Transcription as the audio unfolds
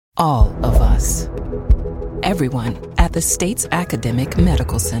All of us. Everyone at the state's academic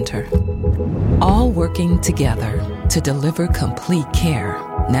medical center. All working together to deliver complete care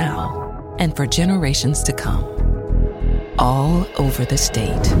now and for generations to come. All over the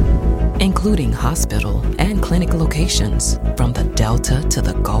state, including hospital and clinic locations from the Delta to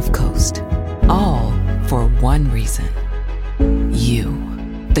the Gulf Coast. All for one reason. You,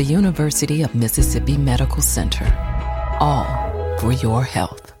 the University of Mississippi Medical Center. All for your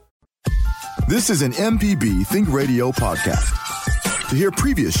health. This is an MPB Think Radio podcast. To hear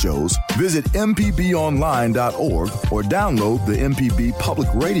previous shows, visit mpbonline.org or download the MPB Public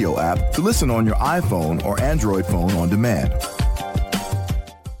Radio app to listen on your iPhone or Android phone on demand.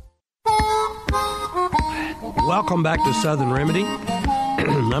 Welcome back to Southern Remedy.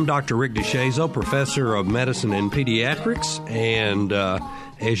 I'm Dr. Rick DeShazo, professor of medicine and pediatrics, and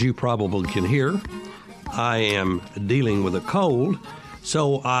as you probably can hear, I am dealing with a cold.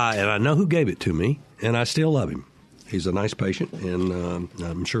 So I know who gave it to me, and I still love him. He's a nice patient, and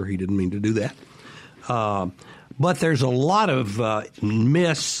I'm sure he didn't mean to do that. But there's a lot of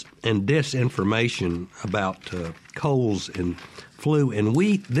mis and disinformation about colds and flu. And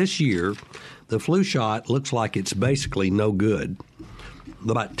this year, the flu shot looks like it's basically no good,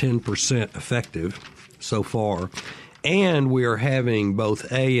 about 10% effective so far. And we are having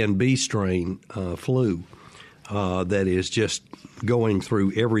both A and B strain flu that is just going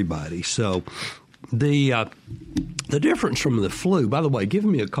through everybody. So the difference from the flu, by the way, give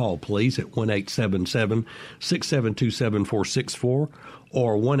me a call, please, at 1-877-672-7464 or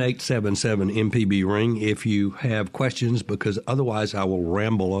 1-877-MPB-RING if you have questions, because otherwise I will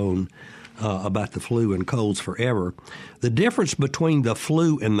ramble on about the flu and colds forever. The difference between the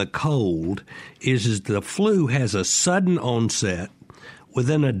flu and the cold is the flu has a sudden onset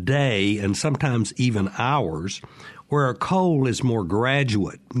within a day and sometimes even hours, where a cold is more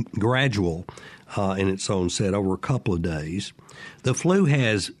gradual in its onset over a couple of days. The flu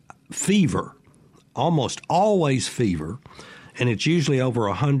has fever, almost always fever, and it's usually over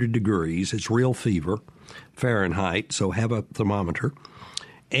 100 degrees. It's real fever, Fahrenheit, so have a thermometer.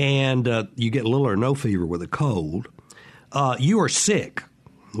 And you get little or no fever with a cold. You are sick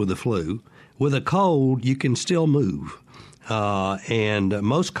with the flu. With a cold, you can still move. And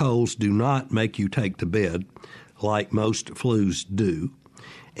most colds do not make you take to bed like most flus do.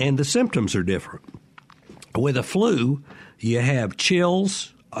 And the symptoms are different. With a flu, you have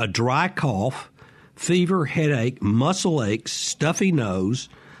chills, a dry cough, fever, headache, muscle aches, stuffy nose,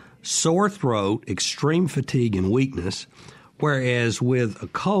 sore throat, extreme fatigue and weakness. Whereas with a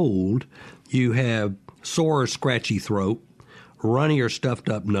cold, you have sore or scratchy throat, runny or stuffed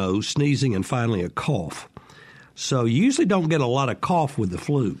up nose, sneezing, and finally a cough. So you usually don't get a lot of cough with the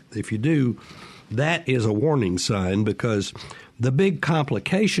flu. If you do, that is a warning sign, because the big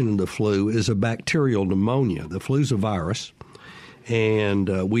complication of the flu is a bacterial pneumonia. The flu's a virus, and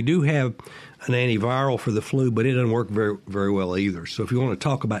we do have an antiviral for the flu, but it doesn't work very, very well either. So if you want to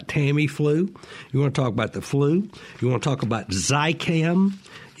talk about Tamiflu, you want to talk about the flu, you want to talk about Zicam,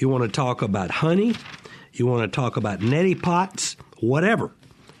 you want to talk about honey, you want to talk about neti pots, whatever,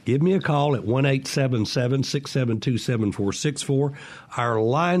 give me a call at 1-877-672-7464. Our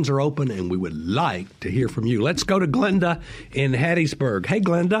lines are open, and we would like to hear from you. Let's go to Glenda in Hattiesburg. Hey,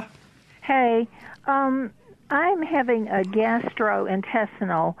 Glenda. Hey, I'm having a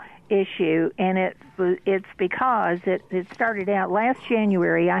gastrointestinal issue, and it's because it started out last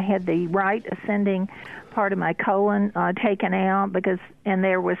January. I had the right ascending part of my colon taken out and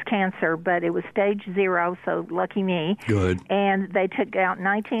there was cancer, but it was stage 0, so lucky me. Good. And they took out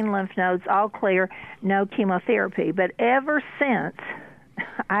 19 lymph nodes, all clear, no chemotherapy. But ever since,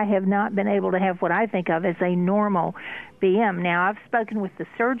 I have not been able to have what I think of as a normal BM. Now, I've spoken with the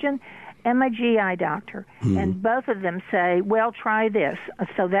surgeon and my GI doctor, and both of them say, well, try this.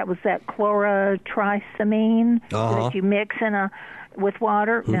 So that was that chlorotrisamine that you mix with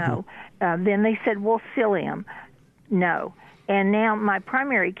water? No. Then they said, well, psyllium. No. And now my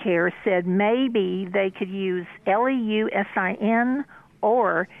primary care said maybe they could use Leucin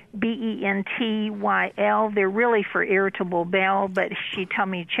or Bentyl. They're really for irritable bowel, but she told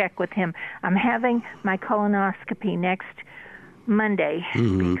me to check with him. I'm having my colonoscopy next Monday,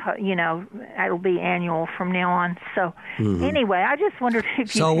 because, it'll be annual from now on. So anyway, I just wondered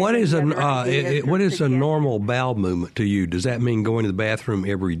if you. So what is a normal bowel movement to you? Does that mean going to the bathroom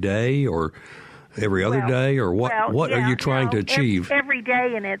every day or every other day, or what? What are you trying to achieve? Every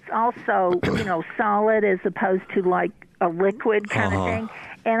day, and it's also solid as opposed to like a liquid kind of thing.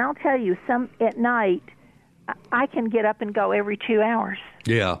 And I'll tell you, at night, I can get up and go every 2 hours.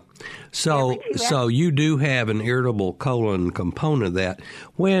 Yeah. So you do have an irritable colon component of that.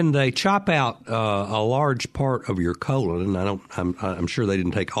 When they chop out a large part of your colon, and I'm sure they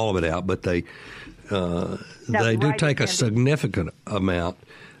didn't take all of it out, but they do take a significant amount,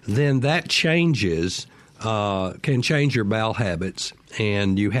 then that can change your bowel habits,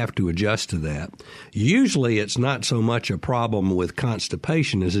 and you have to adjust to that. Usually it's not so much a problem with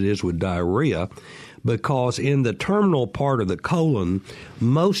constipation as it is with diarrhea, because in the terminal part of the colon,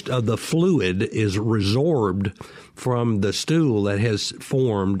 most of the fluid is resorbed from the stool that has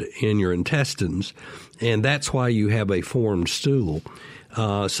formed in your intestines, and that's why you have a formed stool.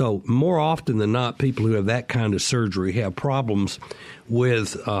 So more often than not, people who have that kind of surgery have problems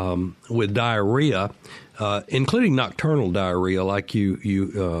with diarrhea, including nocturnal diarrhea, like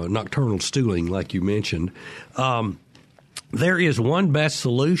nocturnal stooling, like you mentioned. There is one best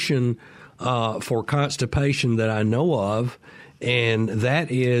solution for constipation that I know of, and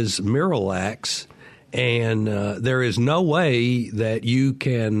that is Miralax. And there is no way that you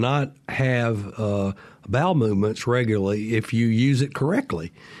cannot have bowel movements regularly if you use it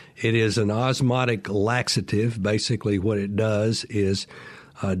correctly. It is an osmotic laxative. Basically what it does is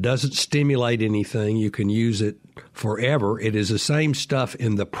doesn't stimulate anything. You can use it forever. It is the same stuff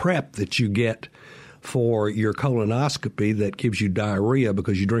in the prep that you get for your colonoscopy that gives you diarrhea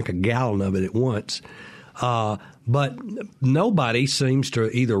because you drink a gallon of it at once. But nobody seems to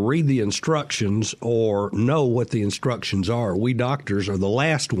either read the instructions or know what the instructions are. We doctors are the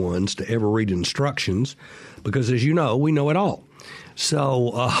last ones to ever read instructions because, as you know, we know it all.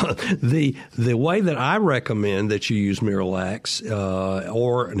 So the way that I recommend that you use Miralax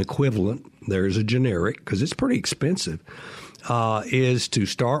or an equivalent, there's a generic because it's pretty expensive, is to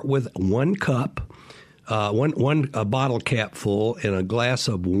start with 1 cup, one bottle cap full in a glass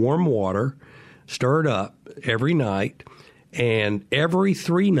of warm water, stir it up every night, and every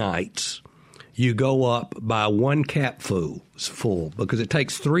 3 nights you go up by 1 cap full because it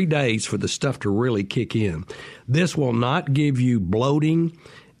takes 3 days for the stuff to really kick in. This will not give you bloating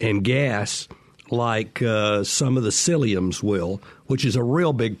and gas like some of the psylliums will, which is a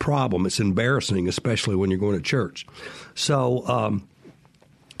real big problem. It's embarrassing, especially when you're going to church. So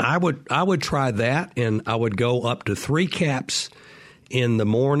I would try that, and I would go up to 3 caps in the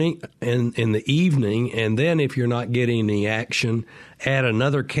morning and in the evening, and then if you're not getting any action, add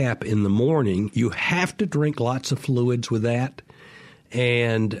another cap in the morning. You have to drink lots of fluids with that,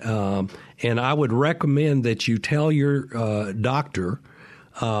 and I would recommend that you tell your doctor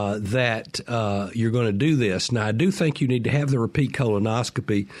that you're going to do this. Now, I do think you need to have the repeat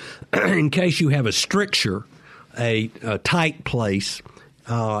colonoscopy in case you have a stricture, a tight place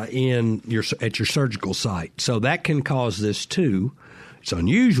at your surgical site. So that can cause this too. It's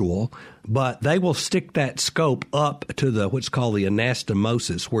unusual, but they will stick that scope up to what's called the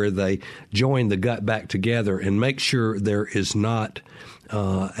anastomosis, where they join the gut back together and make sure there is not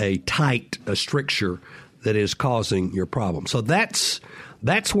a stricture that is causing your problem. So that's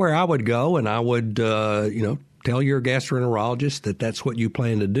where I would go, and I would tell your gastroenterologist that that's what you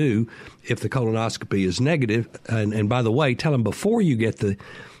plan to do if the colonoscopy is negative. And by the way, tell them before you get the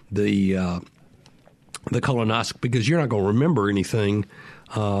colonoscopy, because you're not going to remember anything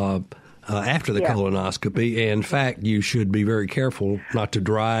after the colonoscopy. In fact, you should be very careful not to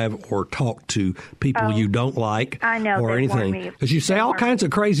drive or talk to people you don't like or anything. Because you say all kinds of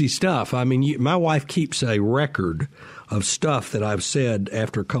crazy stuff. I mean, my wife keeps a record of stuff that I've said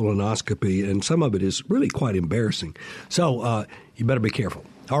after colonoscopy, and some of it is really quite embarrassing. So you better be careful.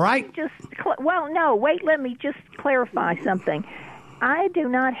 All right? Let me just clarify something. I do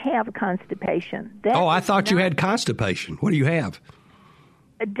not have constipation. I thought you had constipation. What do you have?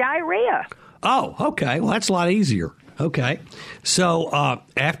 Diarrhea. Oh, okay. Well, that's a lot easier. Okay. So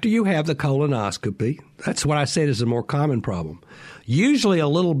after you have the colonoscopy, that's what I said is a more common problem. Usually a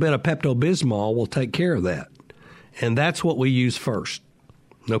little bit of Pepto-Bismol will take care of that. And that's what we use first.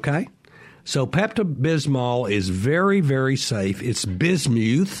 Okay? So Pepto-Bismol is very, very safe. It's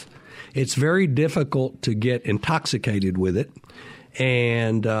bismuth. It's very difficult to get intoxicated with it.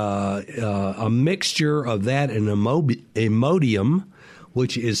 And a mixture of that and Imodium,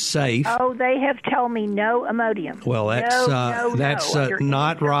 which is safe. Oh, they have told me no Imodium. Well, that's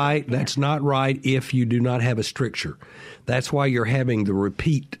not right. That's not right if you do not have a stricture. That's why you're having the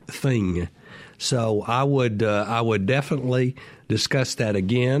repeat thing. So I would definitely discuss that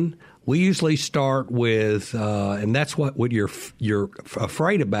again. We usually start with, and that's what you're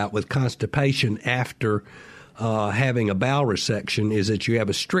afraid about with constipation after having a bowel resection, is that you have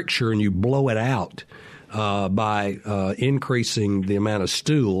a stricture and you blow it out by increasing the amount of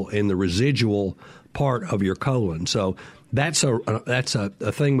stool in the residual part of your colon. So that's a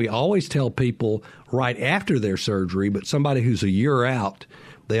thing we always tell people right after their surgery, but somebody who's a year out,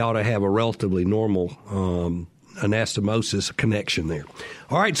 they ought to have a relatively normal anastomosis connection there.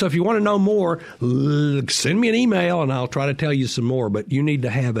 All right, so if you want to know more, send me an email and I'll try to tell you some more, but you need to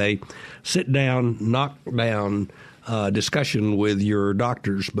have a sit-down, knock-down discussion with your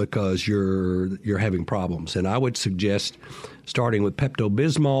doctors because you're having problems. And I would suggest starting with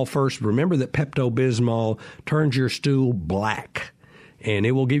Pepto-Bismol first. Remember that Pepto-Bismol turns your stool black, and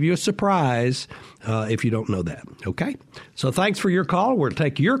it will give you a surprise if you don't know that. Okay? So thanks for your call. We'll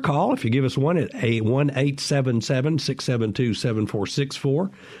take your call if you give us one at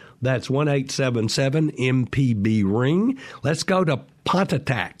 1-877-672-7464. That's 1-877-MPB-RING. Let's go to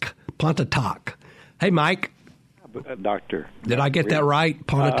Pontotoc. Hey, Mike. Doctor. Did I get that right?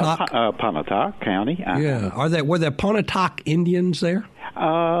 Pontotoc? Pontotoc County. Yeah. Were there Pontotoc Indians there?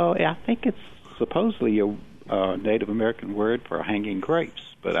 I think it's supposedly a Native American word for hanging grapes,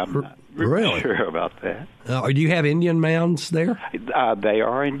 but I'm not really sure about that. Do you have Indian mounds there? They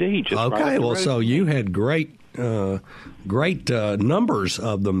are indeed. Just okay. Right well, so you had great numbers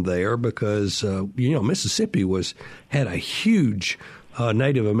of them there because Mississippi had a huge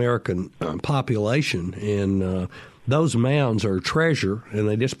Native American population, and those mounds are a treasure, and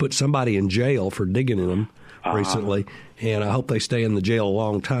they just put somebody in jail for digging in them recently, and I hope they stay in the jail a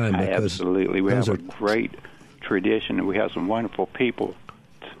long time. Because absolutely. We have a great tradition, and we have some wonderful people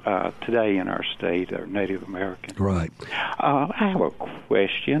today in our state that are Native American. Right. I have a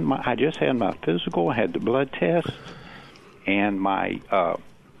question. I just had my physical, I had the blood test, and my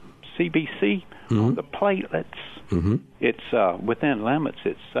CBC on the platelets. Mm-hmm. It's within limits.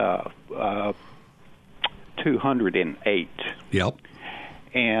 It's 208. Yep.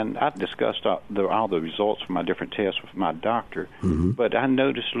 And I've discussed all the results from my different tests with my doctor. Mm-hmm. But I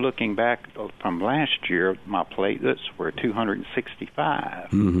noticed looking back from last year, my platelets were 265.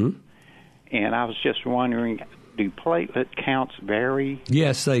 Mm-hmm. And I was just wondering, do platelet counts vary?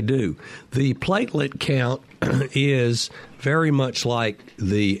 Yes, they do. The platelet count is very much like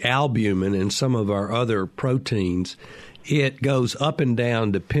the albumin and some of our other proteins. It goes up and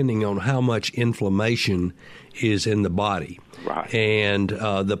down depending on how much inflammation is in the body. Right. And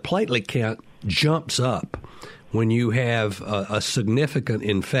the platelet count jumps up when you have a significant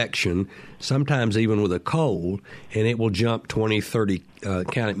infection, sometimes even with a cold, and it will jump 20, 30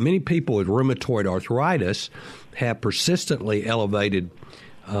 count. Many people with rheumatoid arthritis have persistently elevated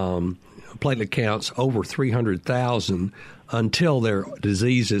platelet counts over 300,000 until their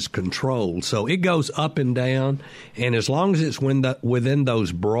disease is controlled. So it goes up and down, and as long as it's within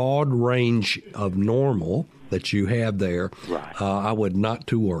those broad range of normal that you have there, right. I would not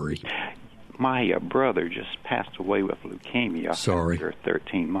to worry. My brother just passed away with leukemia after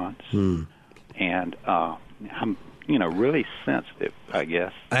 13 months, and I'm really sensitive, I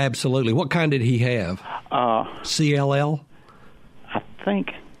guess. Absolutely. What kind did he have? CLL? I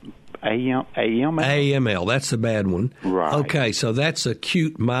think AML. AML, that's the bad one. Right. Okay, so that's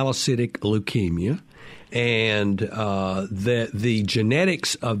acute myelocytic leukemia, and the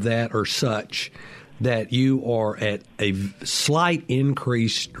genetics of that are such that you are at a slight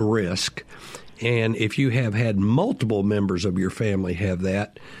increased risk, and if you have had multiple members of your family have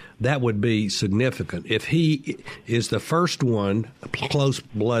that would be significant. If he is the first one, a close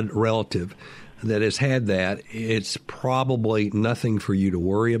blood relative, that has had that, it's probably nothing for you to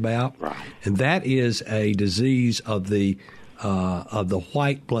worry about. Right. And that is a disease of the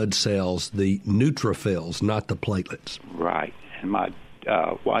white blood cells, the neutrophils, not the platelets. Right. And my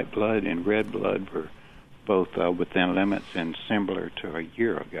white blood and red blood were both within limits and similar to a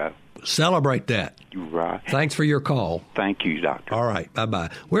year ago. Celebrate that. Right. Thanks for your call. Thank you, Doctor. All right.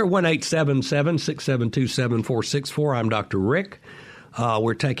 Bye-bye. We're at 1-877-672-7464. I'm Dr. Rick.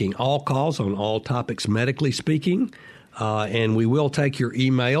 We're taking all calls on all topics medically speaking, and we will take your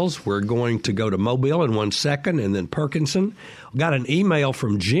emails. We're going to go to Mobile in 1 second and then Perkinson. We got an email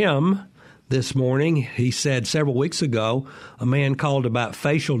from Jim this morning. He said several weeks ago a man called about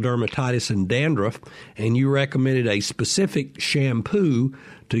facial dermatitis and dandruff, and you recommended a specific shampoo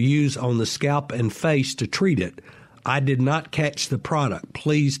to use on the scalp and face to treat it. I did not catch the product.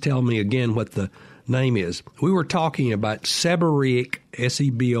 Please tell me again what the name is. We were talking about seborrheic,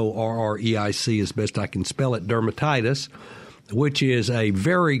 Seborreic, as best I can spell it, dermatitis, which is a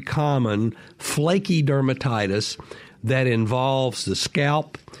very common flaky dermatitis that involves the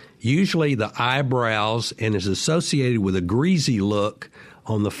scalp, usually the eyebrows, and is associated with a greasy look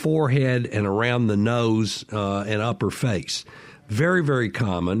on the forehead and around the nose and upper face. very, very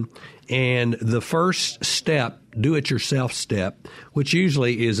common. And the first step, do-it-yourself step, which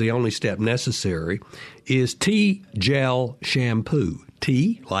usually is the only step necessary, is T-gel shampoo.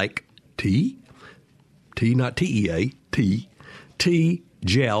 T, like tea. T, not T-E-A, T.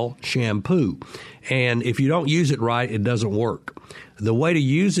 T-gel shampoo. And if you don't use it right, it doesn't work. The way to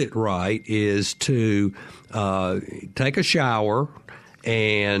use it right is to take a shower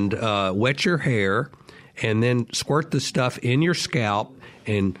and wet your hair and then squirt the stuff in your scalp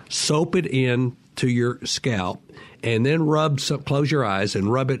and soap it in to your scalp, and then close your eyes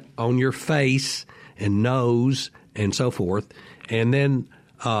and rub it on your face and nose and so forth, and then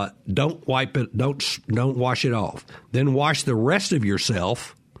don't wipe it, don't wash it off. Then wash the rest of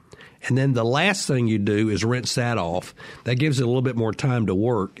yourself, and then the last thing you do is rinse that off. That gives it a little bit more time to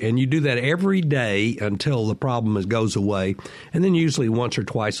work, and you do that every day until the problem goes away, and then usually once or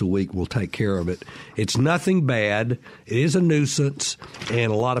twice a week we'll take care of it. It's nothing bad. It is a nuisance,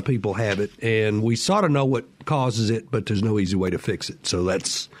 and a lot of people have it, and we sort of know what causes it, but there's no easy way to fix it. So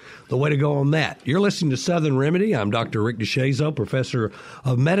that's the way to go on that. You're listening to Southern Remedy. I'm Dr. Rick DeShazo, professor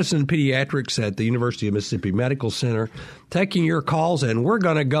of medicine and pediatrics at the University of Mississippi Medical Center, taking your calls, and we're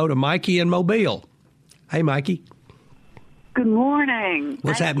going to go to Mikey in Mobile. Hey, Mikey. Good morning.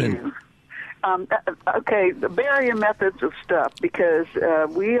 What's happening? You. Okay, the barrier methods of stuff, because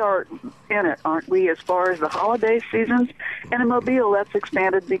we are in it, aren't we, as far as the holiday seasons? And in Mobile, that's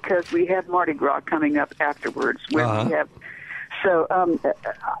expanded because we have Mardi Gras coming up afterwards, where we have. So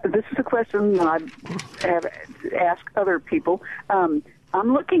this is a question that I have asked other people. I'm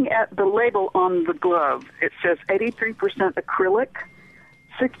looking at the label on the glove. It says 83% acrylic,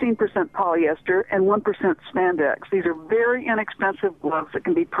 16% polyester, and 1% spandex. These are very inexpensive gloves that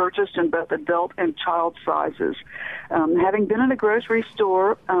can be purchased in both adult and child sizes. Having been in a grocery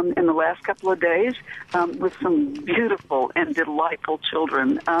store in the last couple of days with some beautiful and delightful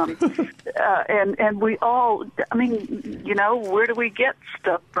children, and we all, I mean, you know, where do we get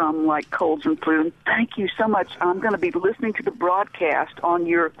stuff from like colds and flu? And thank you so much. I'm going to be listening to the broadcast on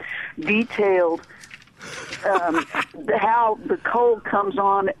your detailed how the cold comes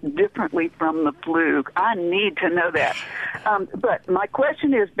on differently from the flu. I need to know that. But my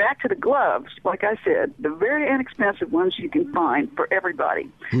question is back to the gloves. Like I said, the very inexpensive ones you can find for everybody.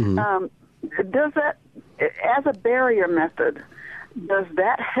 Mm-hmm. Does that, as a barrier method, does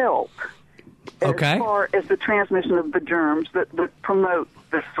that help as far as the transmission of the germs that promote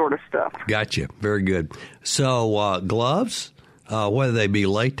this sort of stuff? Gotcha. Very good. So gloves, whether they be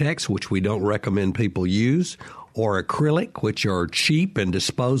latex, which we don't recommend people use, or acrylic, which are cheap and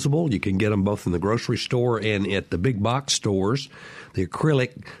disposable. You can get them both in the grocery store and at the big box stores. The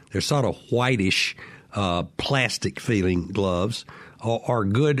acrylic, they're sort of whitish, plastic-feeling gloves, are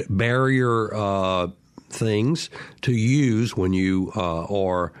good barrier things to use when you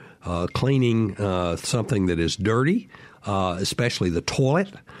are cleaning something that is dirty, especially the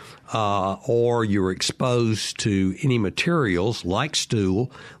toilet. Or you're exposed to any materials like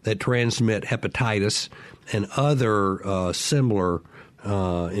stool that transmit hepatitis and other similar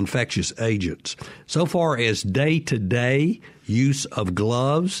infectious agents. So far as day-to-day use of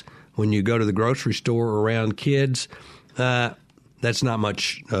gloves, when you go to the grocery store around kids, that's not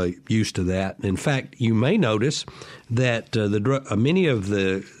much use to that. In fact, you may notice that many of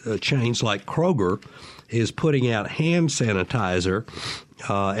the chains like Kroger is putting out hand sanitizer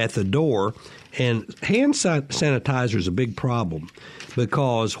at the door, and hand sanitizer is a big problem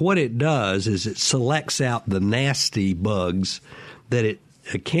because what it does is it selects out the nasty bugs that it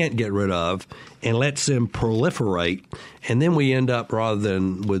can't get rid of and lets them proliferate, and then we end up, rather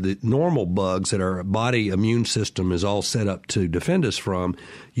than with the normal bugs that our body immune system is all set up to defend us from,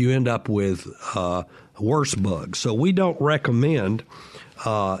 you end up with worse bugs. So we don't recommend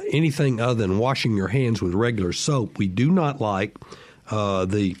anything other than washing your hands with regular soap. We do not like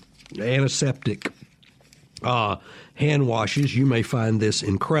the antiseptic hand washes. You may find this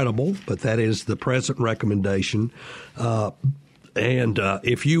incredible, but that is the present recommendation. And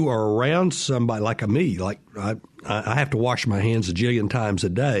if you are around somebody like me, like I have to wash my hands a jillion times a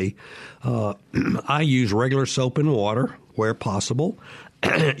day, I use regular soap and water where possible,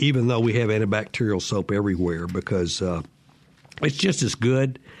 even though we have antibacterial soap everywhere, because it's just as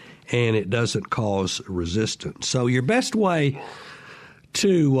good and it doesn't cause resistance. So your best way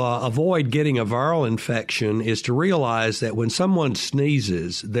to avoid getting a viral infection is to realize that when someone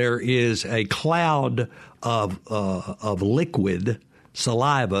sneezes, there is a cloud of liquid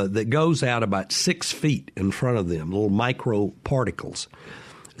saliva that goes out about 6 feet in front of them, little microparticles.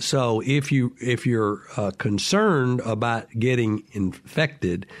 So if you're concerned about getting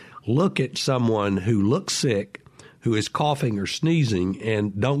infected, look at someone who looks sick, who is coughing or sneezing,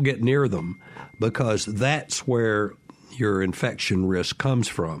 and don't get near them, because that's where your infection risk comes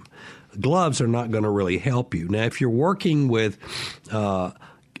from. Gloves are not going to really help you. Now, if you're working with, and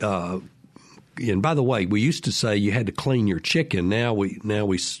by the way, we used to say you had to clean your chicken. Now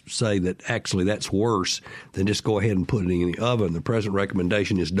we say that actually that's worse than just go ahead and put it in the oven. The present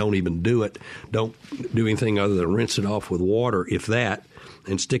recommendation is don't even do it. Don't do anything other than rinse it off with water, if that,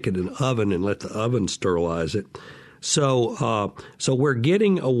 and stick it in the oven and let the oven sterilize it. So we're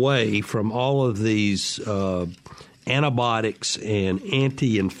getting away from all of these antibiotics and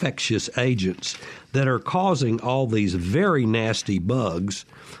anti-infectious agents that are causing all these very nasty bugs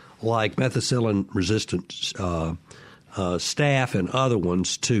like methicillin-resistant staph and other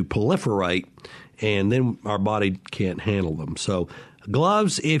ones to proliferate, and then our body can't handle them. So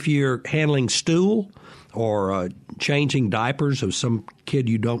gloves if you're handling stool or changing diapers of some kid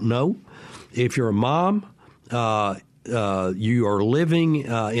you don't know. If you're a mom, you are living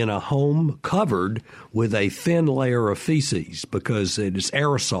in a home covered with a thin layer of feces because it is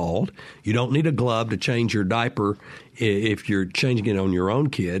aerosoled. You don't need a glove to change your diaper if you're changing it on your own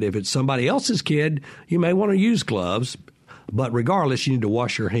kid. If it's somebody else's kid, you may want to use gloves. But regardless, you need to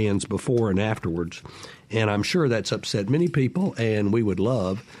wash your hands before and afterwards. And I'm sure that's upset many people, and we would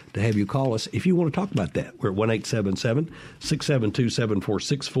love to have you call us if you want to talk about that. We're at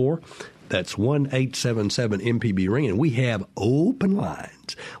 1-877-672-7464. That's 1-877-MPB-RING, and we have open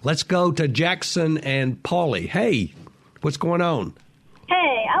lines. Let's go to Jackson and Paulie. Hey, what's going on?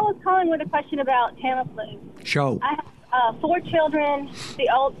 Hey, I was calling with a question about Tamiflu. Show. I have 4 children.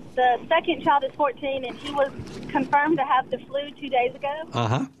 The second child is 14, and he was confirmed to have the flu 2 days ago.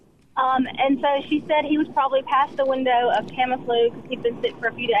 Uh-huh. And so she said he was probably past the window of Tamiflu because he'd been sick for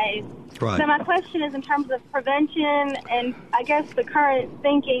a few days. Right. So my question is in terms of prevention and I guess the current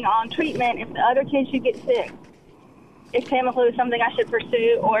thinking on treatment, if the other kids should get sick, if Tamiflu is something I should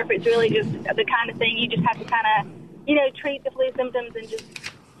pursue, or if it's really just the kind of thing you just have to kind of, treat the flu symptoms and just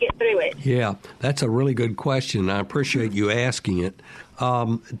get through it. Yeah, that's a really good question. I appreciate you asking it.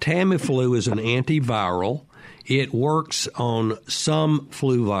 Tamiflu is an antiviral. It works on some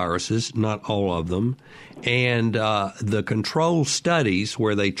flu viruses, not all of them. And the control studies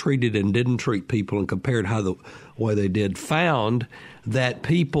where they treated and didn't treat people and compared how the way they did found that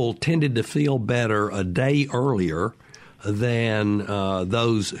people tended to feel better a day earlier than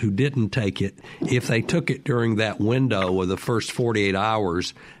those who didn't take it if they took it during that window of the first 48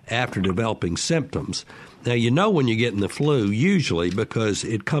 hours after developing symptoms. Now, you know when you're getting the flu, usually, because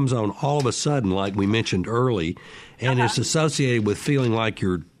it comes on all of a sudden, like we mentioned early, and it's associated with feeling like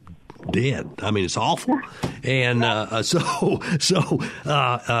you're dead. I mean, it's awful. And that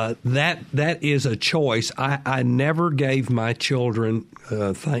is a choice. I never gave my children,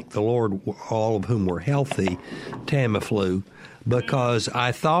 thank the Lord, all of whom were healthy, Tamiflu, because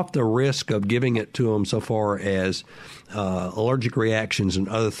I thought the risk of giving it to them so far as allergic reactions and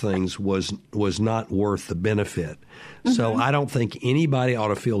other things was not worth the benefit. Mm-hmm. So I don't think anybody ought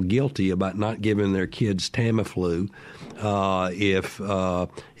to feel guilty about not giving their kids Tamiflu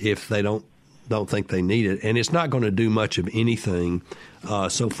if they don't think they need it. And it's not going to do much of anything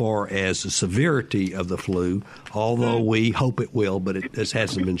so far as the severity of the flu, although we hope it will, but it just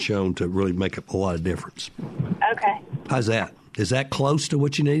hasn't been shown to really make a lot of difference. Okay. How's that? Is that close to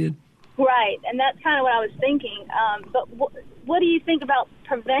what you needed? Right, and that's kind of what I was thinking. But what do you think about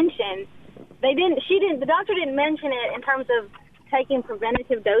prevention? The doctor didn't mention it in terms of taking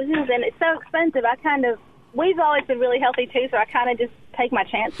preventative doses, and it's so expensive. We've always been really healthy too, so I kind of just take my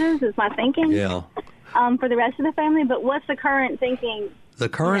chances is my thinking. Yeah. For the rest of the family, but what's the current thinking? The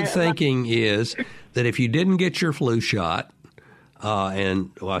current thinking is that if you didn't get your flu shot,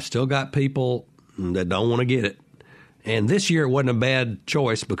 I still got people that don't want to get it. And this year it wasn't a bad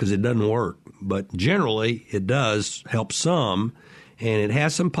choice because it doesn't work. But generally it does help some, and it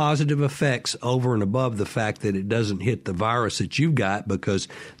has some positive effects over and above the fact that it doesn't hit the virus that you've got, because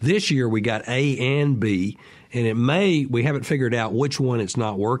this year we got A and B, and we haven't figured out which one it's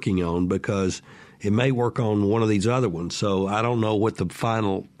not working on because it may work on one of these other ones. So I don't know what the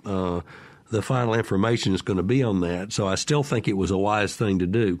final information is going to be on that. So I still think it was a wise thing to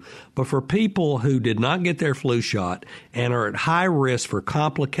do. But for people who did not get their flu shot and are at high risk for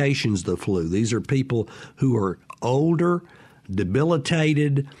complications of the flu, these are people who are older,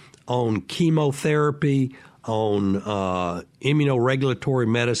 debilitated, on chemotherapy, on immunoregulatory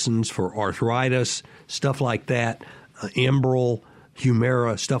medicines for arthritis, stuff like that, Enbrel,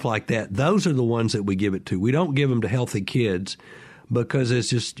 Humira, stuff like that. Those are the ones that we give it to. We don't give them to healthy kids because it's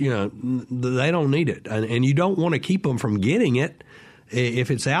just, they don't need it. And you don't want to keep them from getting it.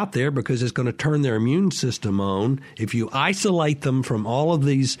 if it's out there, because it's going to turn their immune system on. If you isolate them from all of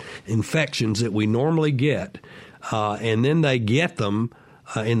these infections that we normally get, and then they get them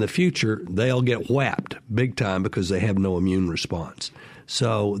in the future, they'll get whapped big time because they have no immune response.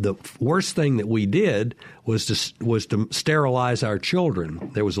 So the worst thing that we did was to sterilize our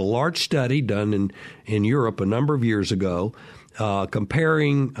children. There was a large study done in Europe a number of years ago,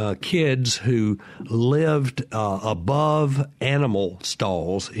 comparing kids who lived above animal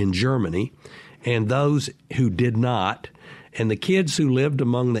stalls in Germany and those who did not. And the kids who lived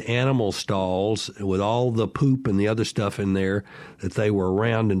among the animal stalls with all the poop and the other stuff in there that they were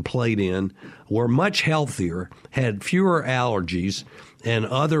around and played in were much healthier, had fewer allergies and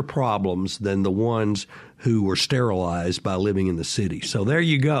other problems than the ones who were sterilized by living in the city. So there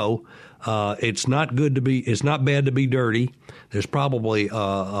you go. It's not bad to be dirty. There's probably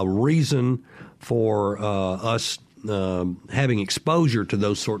a reason for us having exposure to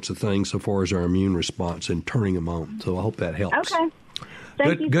those sorts of things so far as our immune response and turning them on. So I hope that helps. Okay.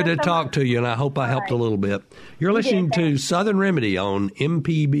 Good to talk to you, and I hope I helped a little bit. You're listening to Southern Remedy on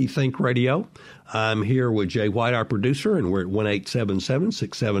MPB Think Radio. I'm here with Jay White, our producer, and we're at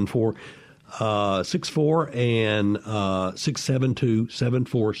 1-877-674-64 and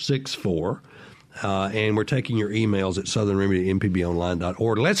 672-7464. And we're taking your emails at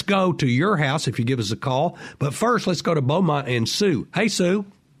southernremedy@mpbonline.org. Let's go to your house if you give us a call. But first, let's go to Beaumont and Sue. Hey, Sue.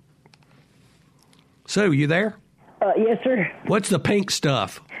 Sue, you there? Yes, sir. What's the pink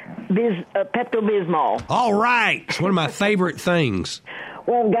stuff? Pepto-Bismol. All right. It's one of my favorite things.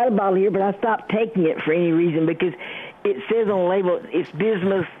 Well, I've got a bottle here, but I stopped taking it for any reason because it says on the label it's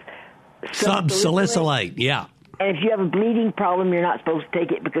bismuth subsalicylate. Yeah. And if you have a bleeding problem, you're not supposed to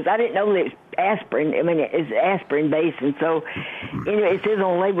take it because I didn't know that it's aspirin. I mean, it's aspirin-based. And so, anyway, it says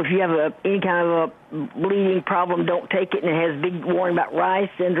on the label if you have any kind of a bleeding problem, don't take it. And it has a big warning about Reye's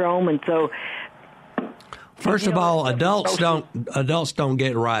syndrome. And so... First of all, adults don't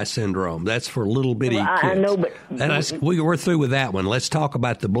get Reye's syndrome. That's for little bitty kids. I know, but we're through with that one. Let's talk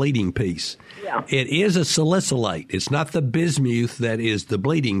about the bleeding piece. Yeah. It is a salicylate. It's not the bismuth that is the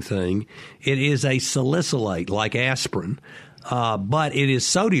bleeding thing. It is a salicylate, like aspirin, but it is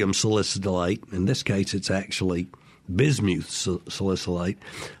sodium salicylate. In this case, it's actually bismuth salicylate,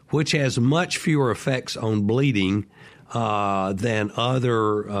 which has much fewer effects on bleeding than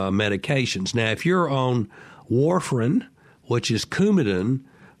other medications. Now, if you're on warfarin, which is Coumadin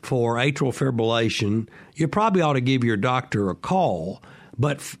for atrial fibrillation, you probably ought to give your doctor a call.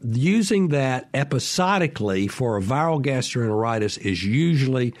 But using that episodically for a viral gastroenteritis is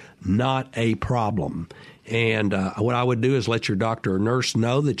usually not a problem. And what I would do is let your doctor or nurse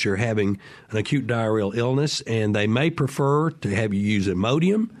know that you're having an acute diarrheal illness, and they may prefer to have you use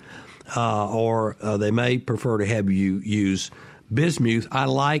Imodium, or they may prefer to have you use bismuth. I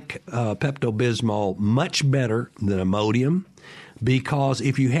like Pepto-Bismol much better than Imodium because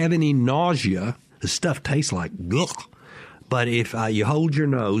if you have any nausea, the stuff tastes like gugh. But if you hold your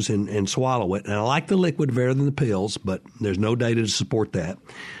nose and swallow it, and I like the liquid better than the pills, but there's no data to support that,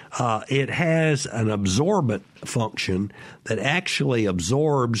 it has an absorbent function that actually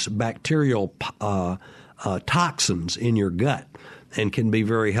absorbs bacterial toxins in your gut and can be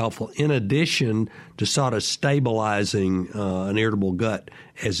very helpful, in addition to sort of stabilizing an irritable gut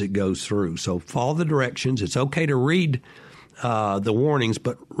as it goes through. So follow the directions. It's okay to read the warnings,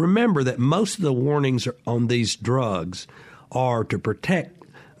 but remember that most of the warnings on these drugs are to protect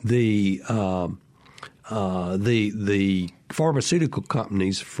the pharmaceutical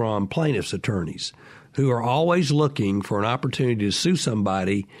companies from plaintiffs' attorneys who are always looking for an opportunity to sue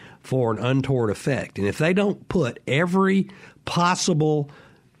somebody for an untoward effect. And if they don't put every possible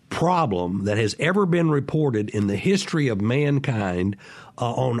problem that has ever been reported in the history of mankind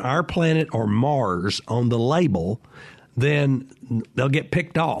on our planet or Mars on the label, then they'll get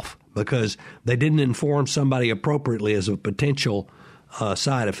picked off because they didn't inform somebody appropriately as a potential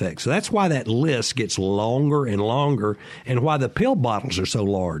side effect. So that's why that list gets longer and longer, and why the pill bottles are so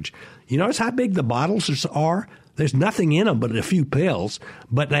large. You notice how big the bottles are? There's nothing in them but a few pills,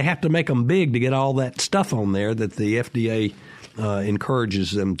 but they have to make them big to get all that stuff on there that the FDA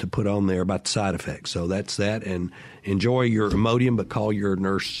encourages them to put on there about the side effects. So that's that, and enjoy your Imodium, but call your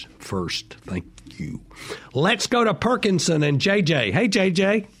nurse first. Thank you. Let's go to Perkinson and JJ. Hey,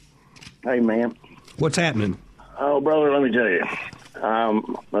 JJ. Hey, man. What's happening? Oh, brother, let me tell you.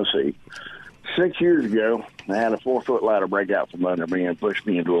 Let's see. 6 years ago, I had a 4-foot ladder break out from under me and push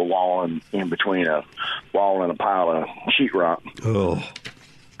me into a wall in between a wall and a pile of sheetrock. Oh.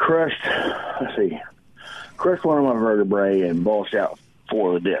 Crushed one of my vertebrae and bulged out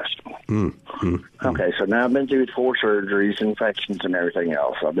 4 of the discs. Okay, so now I've been through 4 surgeries, infections, and everything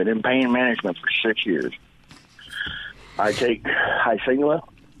else. I've been in pain management for 6 years. I take Hysingla,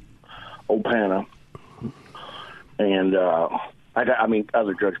 Opana, and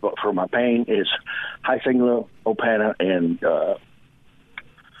other drugs, but for my pain is Hysingla, Opana, and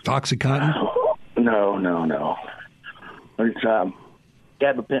OxyContin? No. It's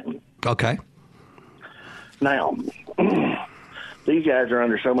gabapentin. Okay. Now, these guys are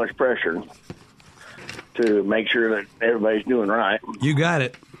under so much pressure to make sure that everybody's doing right. You got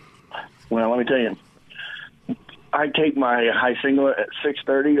it. Well, let me tell you. I take my Hysingla at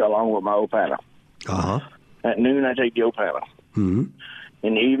 6:30 along with my Opana. Uh-huh. At noon, I take the Opana. Mm-hmm.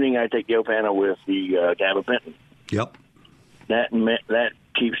 In the evening, I take the Opana with the gabapentin. Yep. That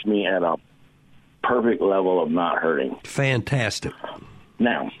keeps me at a perfect level of not hurting. Fantastic.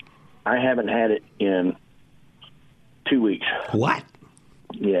 Now, I haven't had it in 2 weeks. What?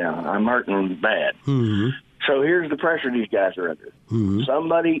 Yeah, I'm hurting bad. Mm-hmm. So here's the pressure these guys are under. Mm-hmm.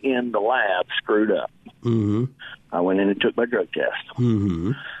 Somebody in the lab screwed up. Mm-hmm. I went in and took my drug test.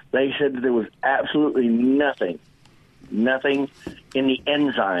 Mm-hmm. They said that there was absolutely nothing in the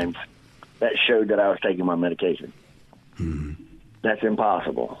enzymes that showed that I was taking my medication. Mm-hmm. That's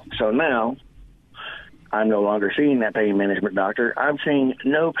impossible. So now, I'm no longer seeing that pain management doctor. I'm seeing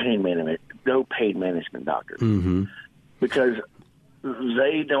no pain management doctor. Mm-hmm. Because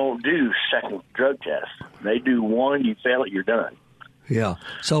they don't do second drug tests. They do one, you fail it, you're done. Yeah.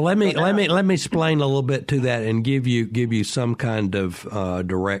 So let me explain a little bit to that and give you some kind of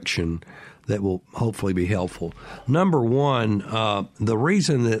direction that will hopefully be helpful. Number one, the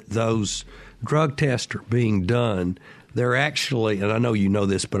reason that those drug tests are being done, they're actually, and I know you know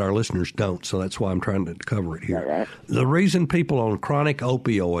this, but our listeners don't, so that's why I'm trying to cover it here. Right. The reason people on chronic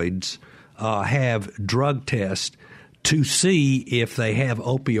opioids have drug tests to see if they have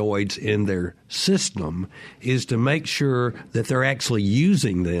opioids in their system is to make sure that they're actually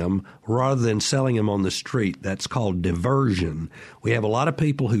using them rather than selling them on the street. That's called diversion. We have a lot of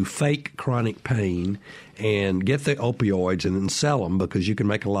people who fake chronic pain and get the opioids and then sell them because you can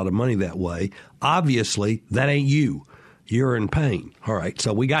make a lot of money that way. Obviously, that ain't you. You're in pain. All right,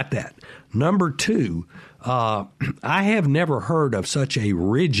 so we got that. Number two, I have never heard of such a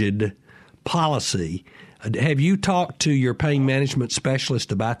rigid policy. Have you talked to your pain management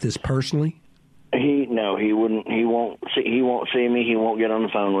specialist about this personally? He wouldn't. He won't see me. He won't get on the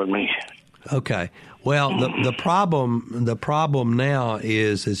phone with me. Okay. Well, the problem now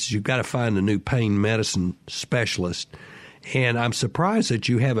is you've got to find a new pain medicine specialist, and I'm surprised that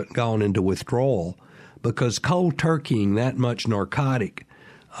you haven't gone into withdrawal because cold turkeying that much narcotic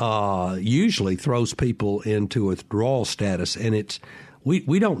usually throws people into withdrawal status, and it's.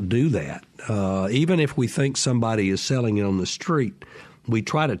 We don't do that. Even if we think somebody is selling it on the street, we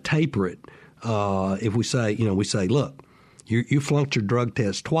try to taper it. If we say, look, you flunked your drug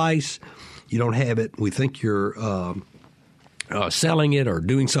test twice, you don't have it. We think you're selling it or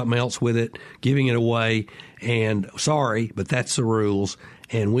doing something else with it, giving it away, and sorry, but that's the rules.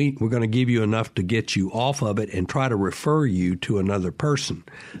 And we're going to give you enough to get you off of it and try to refer you to another person.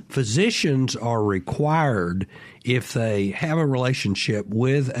 Physicians are required, if they have a relationship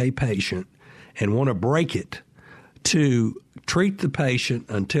with a patient and want to break it, to treat the patient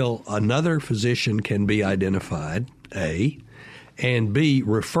until another physician can be identified, A, and B,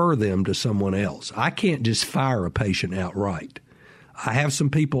 refer them to someone else. I can't just fire a patient outright. I have some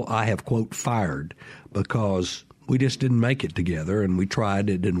people I have, quote, fired because we just didn't make it together, and we tried,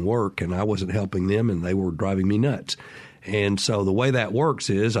 it didn't work, and I wasn't helping them, and they were driving me nuts. And so the way that works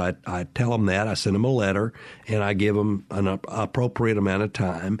is I tell them that, I send them a letter, and I give them an appropriate amount of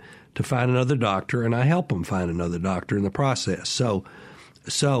time to find another doctor, and I help them find another doctor in the process. So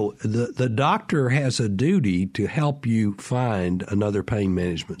the doctor has a duty to help you find another pain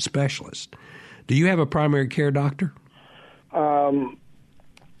management specialist. Do you have a primary care doctor?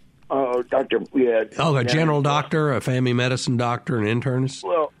 Doctor, yeah. Oh, a general doctor, a family medicine doctor, an internist?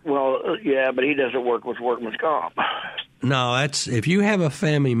 Well, yeah, but he doesn't work with workman's comp. No, if you have a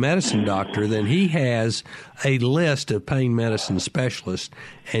family medicine doctor, then he has a list of pain medicine specialists,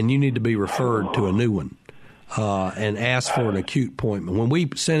 and you need to be referred to a new one and ask for an acute appointment. When we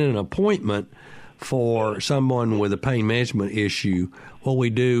send an appointment for someone with a pain management issue, what we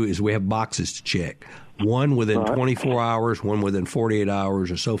do is we have boxes to check. One within 24 hours, one within 48 hours,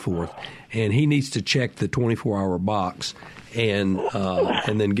 or so forth. And he needs to check the 24-hour box and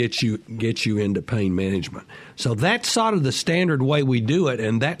then get you into pain management. So that's sort of the standard way we do it,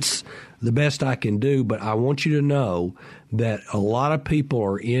 and that's the best I can do. But I want you to know that a lot of people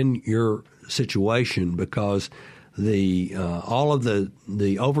are in your situation because all of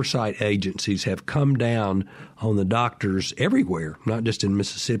the oversight agencies have come down on the doctors everywhere, not just in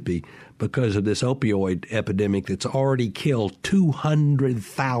Mississippi, because of this opioid epidemic that's already killed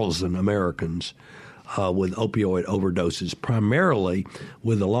 200,000 Americans with opioid overdoses, primarily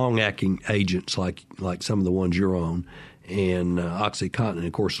with the long-acting agents like some of the ones you're on, and OxyContin,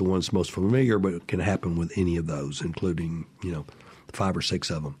 of course, the one's most familiar, but it can happen with any of those, including 5 or 6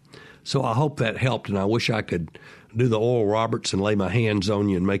 of them. So I hope that helped, and I wish I could do the Oral Roberts and lay my hands on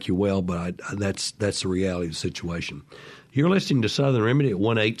you and make you well, but that's the reality of the situation. You're listening to Southern Remedy at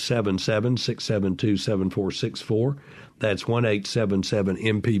 1-877-672-7464. That's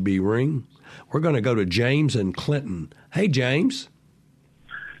 1-877-MPB-RING. We're going to go to James and Clinton. Hey, James.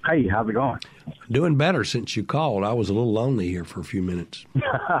 Hey, how's it going? Doing better since you called. I was a little lonely here for a few minutes.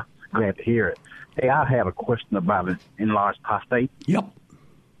 Glad to hear it. Hey, I have a question about an enlarged prostate. Yep.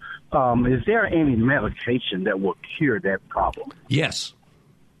 Is there any medication that will cure that problem? Yes.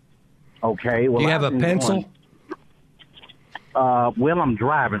 Okay. Well, do you have a pencil? Well, I'm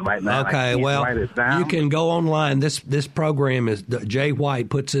driving right now. Okay, well, you can go online. This program is, Jay White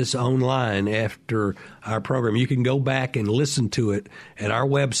puts this online after our program. You can go back and listen to it at our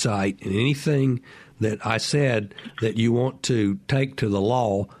website, and anything that I said that you want to take to the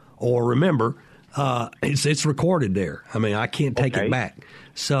law, or remember, it's recorded there. I mean, I can't take it back.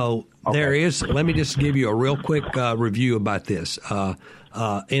 So there is, let me just give you a real quick review about this.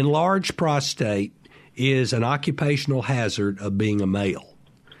 Enlarged prostate is an occupational hazard of being a male.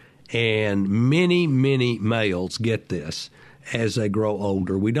 And many, many males get this as they grow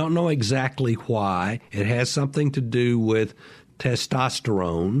older. We don't know exactly why. It has something to do with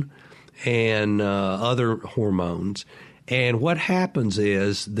testosterone and other hormones. And what happens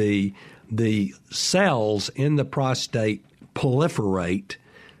is the cells in the prostate proliferate,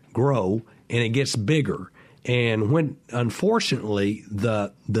 grow, and it gets bigger. And when, unfortunately,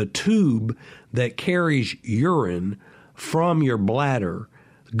 the tube that carries urine from your bladder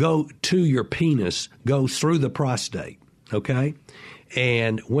go to your penis goes through the prostate, okay?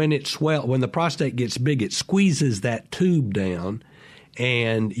 And when when the prostate gets big, it squeezes that tube down,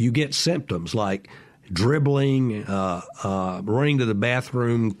 and you get symptoms like dribbling, running to the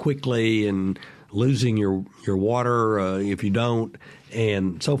bathroom quickly, and losing your water if you don't,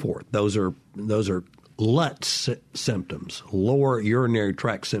 and so forth. Those are LUTS symptoms, lower urinary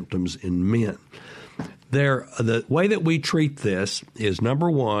tract symptoms in men. The way that we treat this is,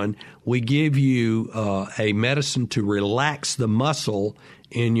 number one, we give you a medicine to relax the muscle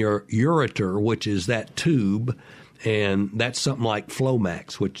in your ureter, which is that tube, and that's something like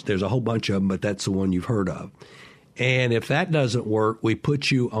Flomax, which there's a whole bunch of them, but that's the one you've heard of. And if that doesn't work, we put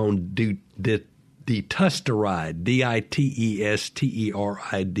you on dutasteride, Ditesteride.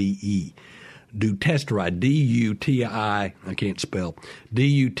 Dutasteride, D-U-T-I, I can't spell,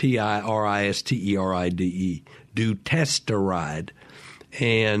 D-U-T-I-R-I-S-T-E-R-I-D-E, dutasteride.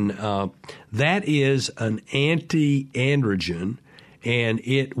 And that is an anti-androgen, and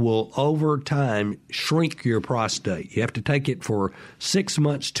it will, over time, shrink your prostate. You have to take it for 6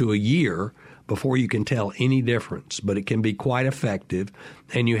 months to a year before you can tell any difference, but it can be quite effective.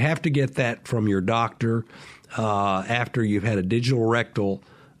 And you have to get that from your doctor after you've had a digital rectal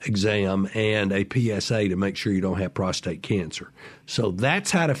exam and a PSA to make sure you don't have prostate cancer. So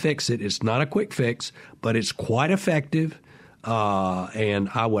that's how to fix it. It's not a quick fix, but it's quite effective, and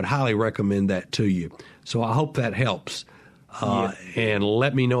I would highly recommend that to you. So I hope that helps. And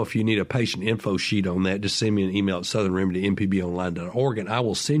let me know if you need a patient info sheet on that. Just send me an email at southernremedy@mpbonline.org, and I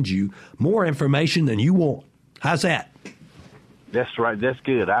will send you more information than you want. How's that? That's right. That's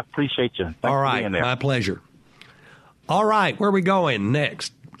good. I appreciate you. Thanks All right. for being there. My pleasure. All right. Where are we going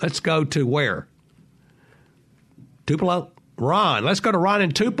next? Let's go to where? Tupelo? Ron. Let's go to Ron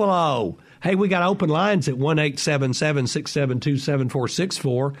in Tupelo. Hey, we got open lines at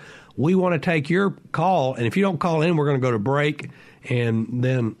 1-877-672-7464. We want to take your call, and if you don't call in, we're going to go to break, and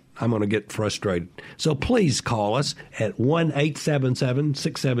then I'm going to get frustrated. So please call us at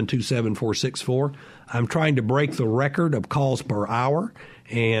 1-877-672-7464. I'm trying to break the record of calls per hour,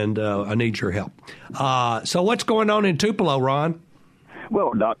 and I need your help. So what's going on in Tupelo, Ron?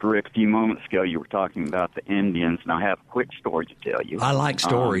 Well, Dr. Rick, a few moments ago you were talking about the Indians, and I have a quick story to tell you. I like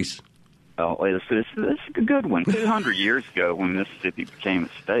stories. This is a good one. 200 years ago, when Mississippi became a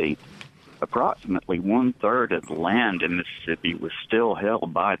state, approximately one-third of the land in Mississippi was still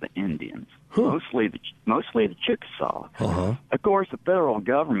held by the Indians, mostly the Chickasaw. Of course, the federal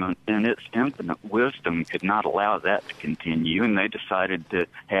government, in its infinite wisdom, could not allow that to continue, and they decided to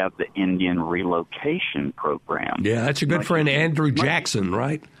have the Indian relocation program. Yeah, that's your good friend Andrew Jackson,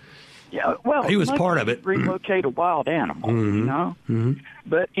 right? Yeah, well, he was part of it. Relocate a wild animal, you know. Mm-hmm.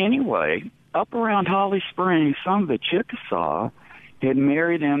 But anyway, up around Holly Springs, some of the Chickasaw had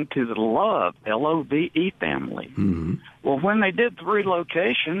married into the Love, L-O-V-E family. Mm-hmm. Well, when they did the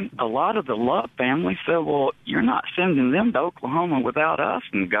relocation, a lot of the Love family said, well, you're not sending them to Oklahoma without us.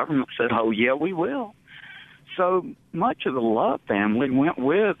 And the government said, oh, yeah, we will. So much of the Love family went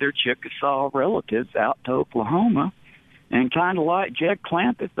with their Chickasaw relatives out to Oklahoma, and kind of like Jed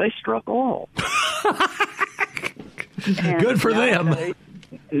Clampett, they struck oil. Good for them.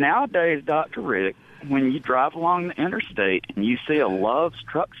 Nowadays, Dr. Rick, when you drive along the interstate and you see a Love's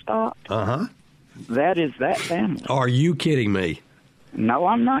truck stop, that is that family. Are you kidding me? No,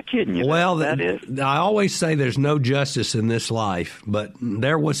 I'm not kidding you. Well, that is. I always say there's no justice in this life, but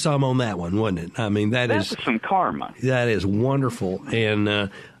there was some on that one, wasn't it? I mean, that is some karma. That is wonderful,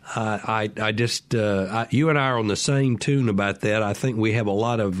 and I just you and I are on the same tune about that. I think we have a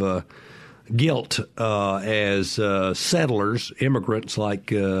lot of guilt as settlers, immigrants, like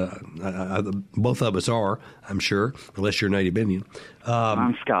both of us are, I'm sure, unless you're native Indian.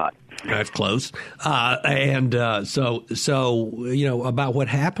 I'm Scott. That's close. And so you know, about what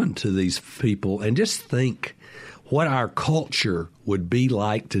happened to these people, and just think what our culture would be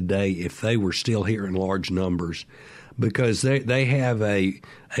like today if they were still here in large numbers, because they have a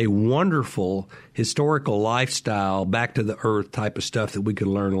wonderful historical lifestyle, back to the earth type of stuff that we could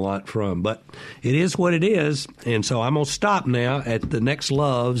learn a lot from. But it is what it is, and so I'm going to stop now at the next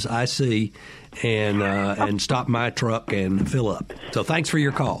Loves I see and stop my truck and fill up. So thanks for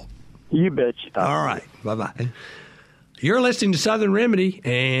your call. You betcha. All right. Bye-bye. You're listening to Southern Remedy,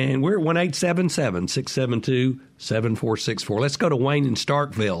 and we're at 1-877-672-7464. Let's go to Wayne in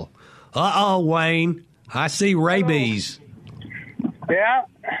Starkville. Uh-oh, Wayne. I see rabies. Yeah,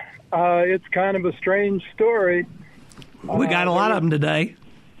 it's kind of a strange story. We got a lot of them today.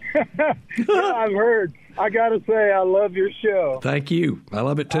 Yeah, I've heard. I got to say, I love your show. Thank you. I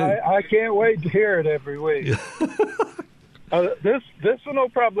love it, too. I can't wait to hear it every week. This one will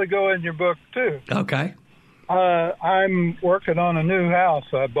probably go in your book, too. Okay. I'm working on a new house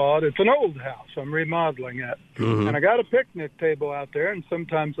I bought. It's an old house. I'm remodeling it. Mm-hmm. And I got a picnic table out there, and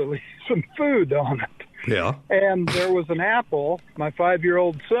sometimes I leave some food on it. Yeah. And there was an apple. My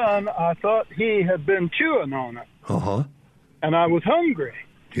 5-year-old son, I thought he had been chewing on it. Uh-huh. And I was hungry.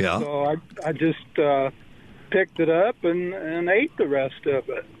 Yeah. So I just picked it up and ate the rest of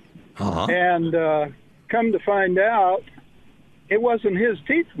it. Uh-huh. And come to find out, it wasn't his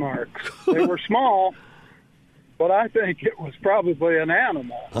teeth marks. They were small, but I think it was probably an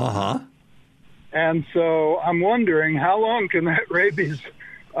animal. Uh-huh. And so I'm wondering, how long can that rabies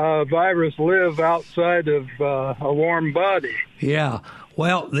virus live outside of a warm body? Yeah.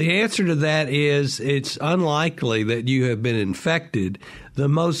 Well, the answer to that is it's unlikely that you have been infected. The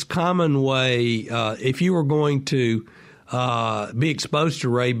most common way, if you were going to be exposed to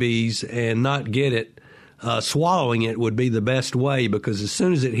rabies and not get it, swallowing it would be the best way, because as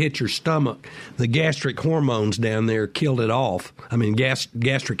soon as it hit your stomach, the gastric hormones down there killed it off. I mean,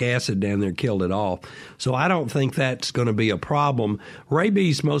 gastric acid down there killed it off. So I don't think that's going to be a problem.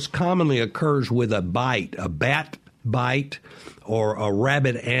 Rabies most commonly occurs with a bite, a bat bite or a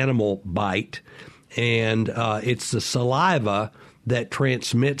rabid animal bite, and it's the saliva that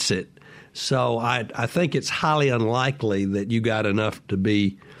transmits it. So I think it's highly unlikely that you got enough to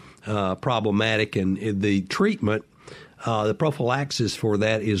be problematic, and the treatment, the prophylaxis for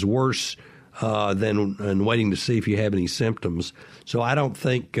that is worse than waiting to see if you have any symptoms. So I don't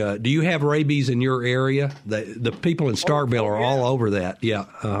think. Do you have rabies in your area? The people in Starkville are all over that. Yeah.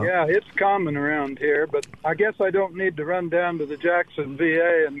 Yeah, it's common around here, but I guess I don't need to run down to the Jackson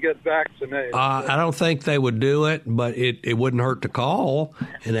VA and get vaccinated. I don't think they would do it, but it wouldn't hurt to call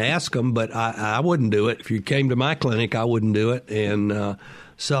and ask them. But I wouldn't do it. If you came to my clinic, I wouldn't do it. And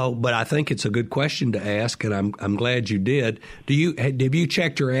but I think it's a good question to ask, and I'm glad you did. Have you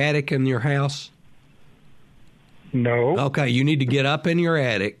checked your attic in your house? No. Okay, you need to get up in your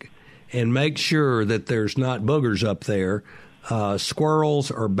attic and make sure that there's not boogers up there, squirrels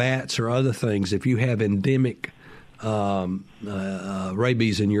or bats or other things, if you have endemic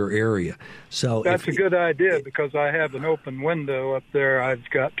rabies in your area. So that's a good idea, because I have an open window up there I've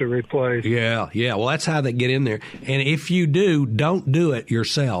got to replace. Yeah. Well, that's how they get in there. And if you don't do it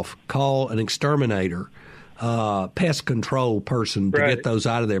yourself. Call an exterminator, pest control person to get those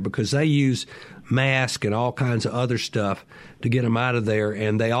out of there, because they use masks and all kinds of other stuff to get them out of there,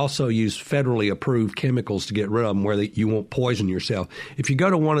 and they also use federally approved chemicals to get rid of them, where you won't poison yourself. If you go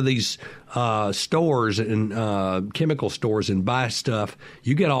to one of these stores and chemical stores and buy stuff,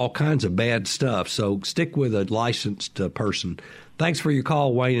 you get all kinds of bad stuff. So stick with a licensed person. Thanks for your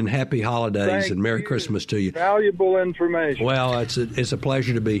call, Wayne, and happy holidays and Merry Christmas to you. Valuable information. Well, it's a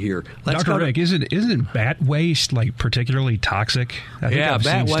pleasure to be here. Dr. Rick, isn't bat waste like particularly toxic? I think I've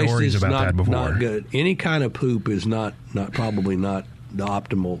bat seen waste stories is about that before. Not good. Any kind of poop is probably not the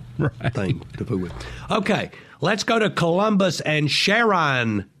optimal thing to poop with. Okay, let's go to Columbus and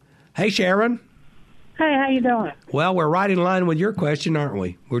Sharon. Hey, Sharon. Hey, how you doing? Well, we're right in line with your question, aren't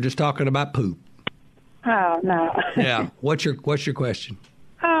we? We're just talking about poop. Oh, no. Yeah. What's your question?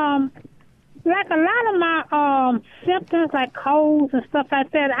 Like a lot of my symptoms, like colds and stuff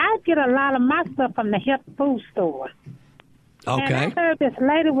like that, I get a lot of my stuff from the health food store. Okay. And I heard this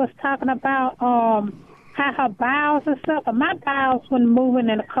lady was talking about how her bowels and stuff, and my bowels weren't moving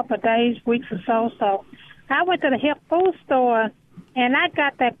in a couple of days, weeks or so. So I went to the health food store, and I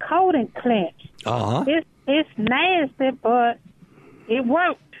got that coating cleanse. Uh-huh. It's nasty, but it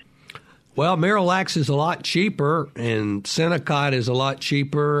worked. Well, Miralax is a lot cheaper, and Senokot is a lot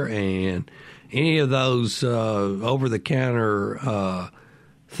cheaper, and any of those over-the-counter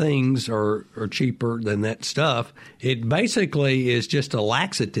things are cheaper than that stuff. It basically is just a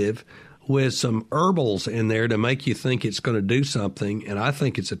laxative with some herbals in there to make you think it's going to do something, and I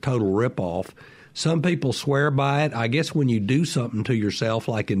think it's a total ripoff. Some people swear by it. I guess when you do something to yourself,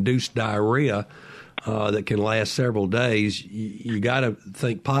 like induced diarrhea, that can last several days, you got to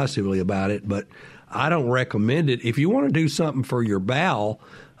think positively about it, but I don't recommend it. If you want to do something for your bowel,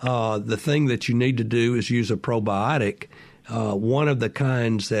 the thing that you need to do is use a probiotic, one of the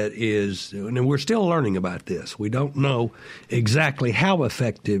kinds that is, and we're still learning about this. We don't know exactly how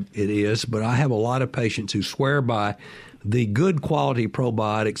effective it is, but I have a lot of patients who swear by the good quality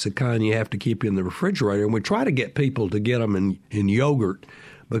probiotics, the kind you have to keep in the refrigerator, and we try to get people to get them in yogurt,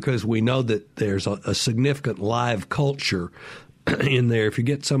 because we know that there's a significant live culture in there. If you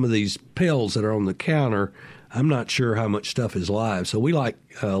get some of these pills that are on the counter, I'm not sure how much stuff is live. So we like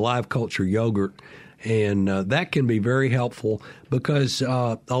live culture yogurt, and that can be very helpful because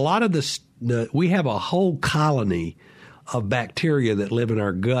a lot of we have a whole colony of bacteria that live in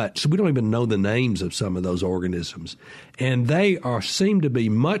our gut, so we don't even know the names of some of those organisms. And they seem to be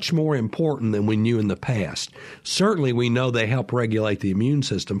much more important than we knew in the past. Certainly we know they help regulate the immune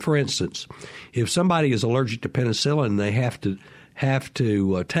system. For instance, if somebody is allergic to penicillin, they have to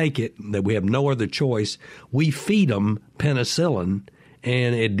take it, that we have no other choice, we feed them penicillin,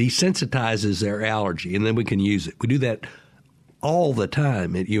 and it desensitizes their allergy, and then we can use it. We do that all the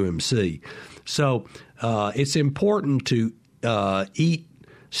time at UMC. So it's important to eat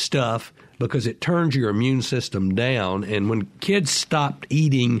stuff because it turns your immune system down. And when kids stopped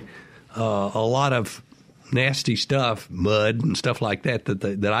eating a lot of nasty stuff, mud and stuff like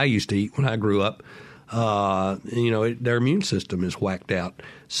that I used to eat when I grew up, their immune system is whacked out.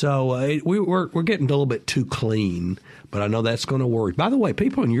 So we're getting a little bit too clean, but I know that's going to worry. By the way,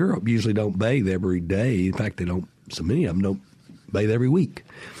 people in Europe usually don't bathe every day. In fact, so many of them don't bathe every week.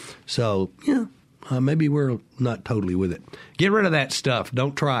 So, maybe we're not totally with it. Get rid of that stuff.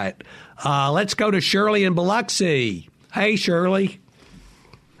 Don't try it. Let's go to Shirley in Biloxi. Hey, Shirley.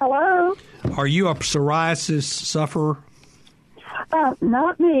 Hello. Are you a psoriasis sufferer?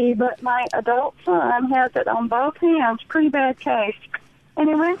 Not me, but my adult son has it on both hands, pretty bad case. And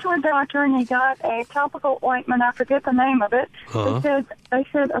he went to a doctor and he got a topical ointment. I forget the name of it. Uh-huh. They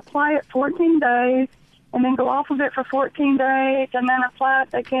said apply it 14 days. And then go off of it for 14 days, and then apply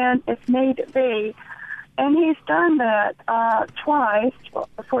it again if need be. And he's done that twice,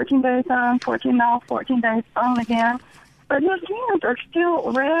 14 days on, 14 off, 14 days on again. But his hands are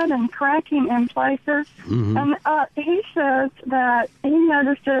still red and cracking in places. Mm-hmm. And he says that he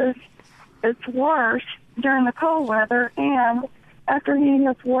notices it's worse during the cold weather and after he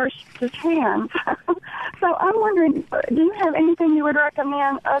has washed his hands. So I'm wondering, do you have anything you would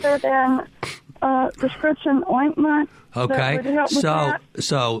recommend other than prescription ointment? Okay, that would help with that?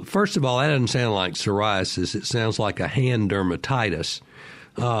 So first of all, that doesn't sound like psoriasis. It sounds like a hand dermatitis.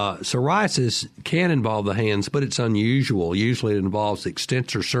 Psoriasis can involve the hands, but it's unusual. Usually it involves the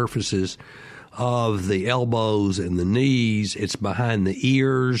extensor surfaces of the elbows and the knees. It's behind the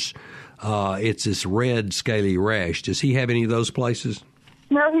ears. It's this red, scaly rash. Does he have any of those places?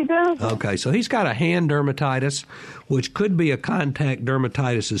 No, he doesn't. Okay, so he's got a hand dermatitis, which could be a contact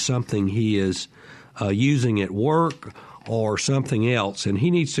dermatitis, is something he is using at work or something else, and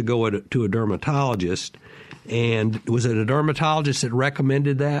he needs to go to a dermatologist. And was it a dermatologist that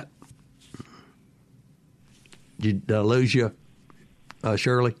recommended that? Did I lose you,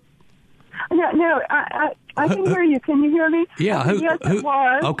 Shirley? No, I can hear you. Can you hear me? Yeah. Yes, it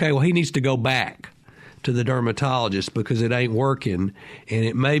was. Okay, well, he needs to go back to the dermatologist because it ain't working, and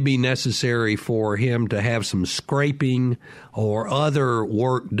it may be necessary for him to have some scraping or other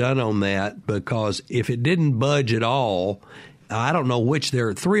work done on that, because if it didn't budge at all, I don't know which, there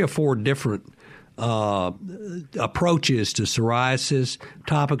are 3 or 4 different approaches to psoriasis,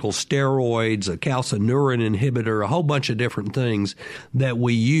 topical steroids, a calcineurin inhibitor, a whole bunch of different things that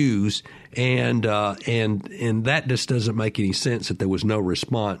we use, and that just doesn't make any sense that there was no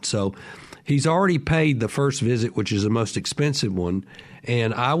response. So he's already paid the first visit, which is the most expensive one,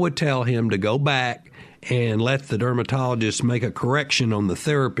 and I would tell him to go back and let the dermatologist make a correction on the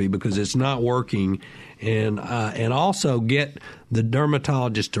therapy because it's not working, and also get the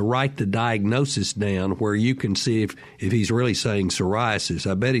dermatologist to write the diagnosis down where you can see if he's really saying psoriasis.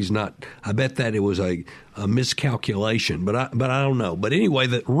 I bet he's not. I bet that it was a miscalculation, but I don't know. But anyway,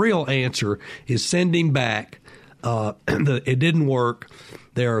 the real answer is send him back. It didn't work.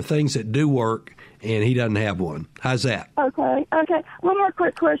 There are things that do work, and he doesn't have one. How's that? Okay. One more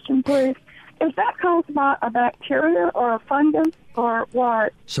quick question, please. Is that caused by a bacteria or a fungus or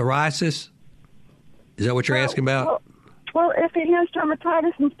what? Psoriasis? Is that what you're asking about? Well, if he has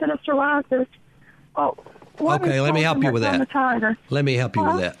dermatitis instead of psoriasis, okay, let me help you with that. Let me help you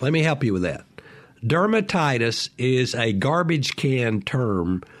with that. Dermatitis is a garbage can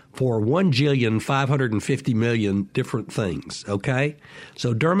term for 1,550,000,000 different things, okay?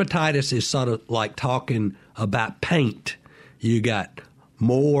 So dermatitis is sort of like talking about paint. You got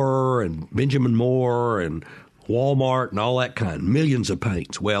Moore and Benjamin Moore and Walmart and all that kind, millions of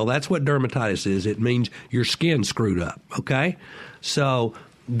paints. Well, that's what dermatitis is. It means your skin screwed up, okay? So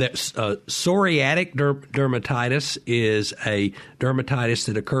psoriatic dermatitis is a dermatitis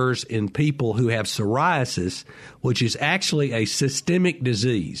that occurs in people who have psoriasis, which is actually a systemic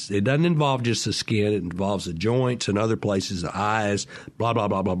disease. It doesn't involve just the skin. It involves the joints and other places, the eyes, blah, blah,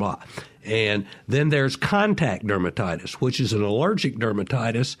 blah, blah, blah. And then there's contact dermatitis, which is an allergic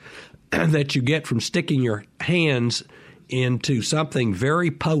dermatitis that you get from sticking your hands into something very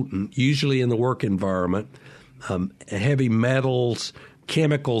potent, usually in the work environment, heavy metals,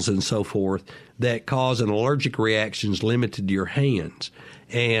 chemicals, and so forth, that cause an allergic reactions limited to your hands.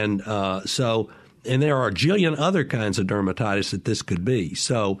 And and there are a jillion other kinds of dermatitis that this could be.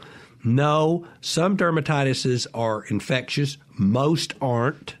 So, no, some dermatitises are infectious. Most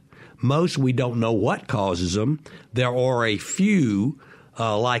aren't. Most, we don't know what causes them. There are a few,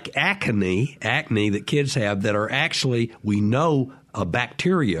 like acne that kids have, that are actually, we know a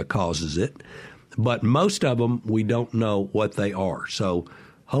bacteria causes it, but most of them, we don't know what they are. So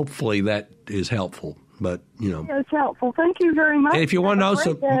hopefully that is helpful. But, it's helpful. Thank you very much. If you want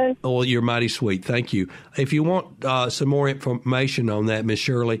to know well, you're mighty sweet. Thank you. If you want some more information on that, Miss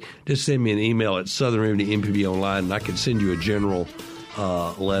Shirley, just send me an email at Southern Remedy MPB Online, and I can send you a general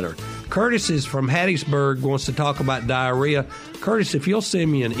letter. Curtis is from Hattiesburg, wants to talk about diarrhea. Curtis, if you'll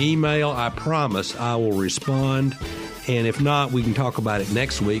send me an email, I promise I will respond. And if not, we can talk about it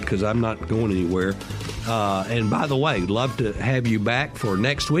next week because I'm not going anywhere. And by the way, love to have you back for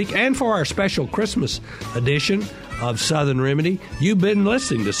next week and for our special Christmas edition of Southern Remedy. You've been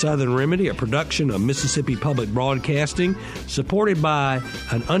listening to Southern Remedy, a production of Mississippi Public Broadcasting, supported by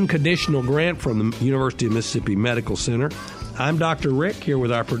an unconditional grant from the University of Mississippi Medical Center. I'm Dr. Rick, here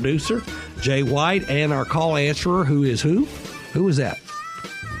with our producer, Jay White, and our call answerer, who is who? Who is that?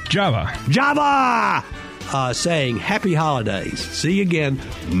 Java. Saying happy holidays. See you again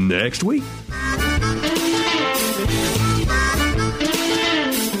next week.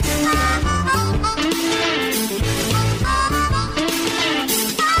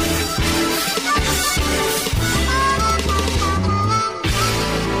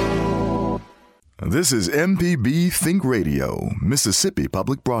 This is MPB Think Radio, Mississippi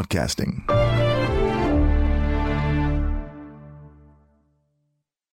Public Broadcasting.